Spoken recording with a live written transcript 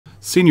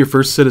Senior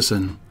First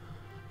Citizen.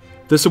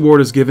 This award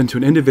is given to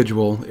an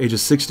individual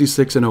ages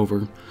 66 and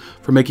over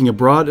for making a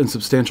broad and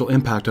substantial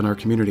impact on our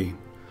community.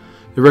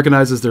 It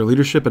recognizes their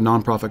leadership in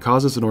nonprofit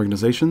causes and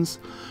organizations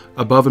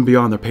above and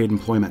beyond their paid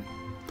employment.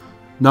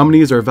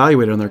 Nominees are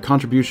evaluated on their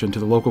contribution to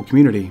the local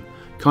community,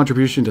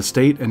 contribution to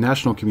state and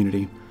national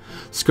community,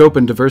 scope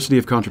and diversity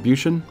of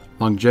contribution,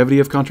 longevity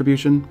of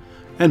contribution,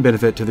 and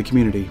benefit to the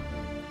community.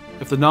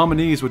 If the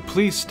nominees would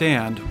please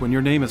stand when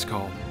your name is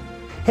called.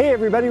 Hey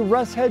everybody,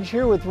 Russ Hedge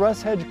here with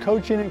Russ Hedge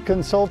Coaching and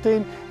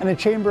Consulting and a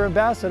Chamber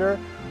Ambassador.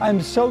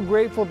 I'm so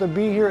grateful to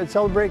be here at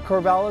Celebrate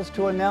Corvallis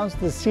to announce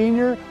the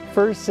Senior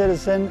First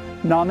Citizen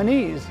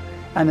nominees.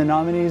 And the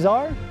nominees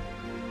are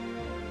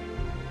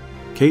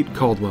Kate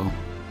Caldwell,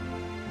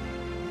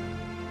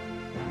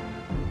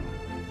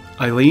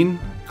 Eileen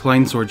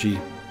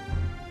Kleinsorgi,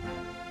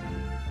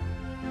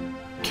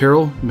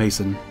 Carol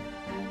Mason,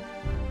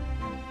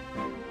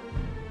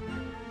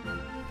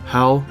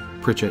 Hal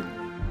Pritchett,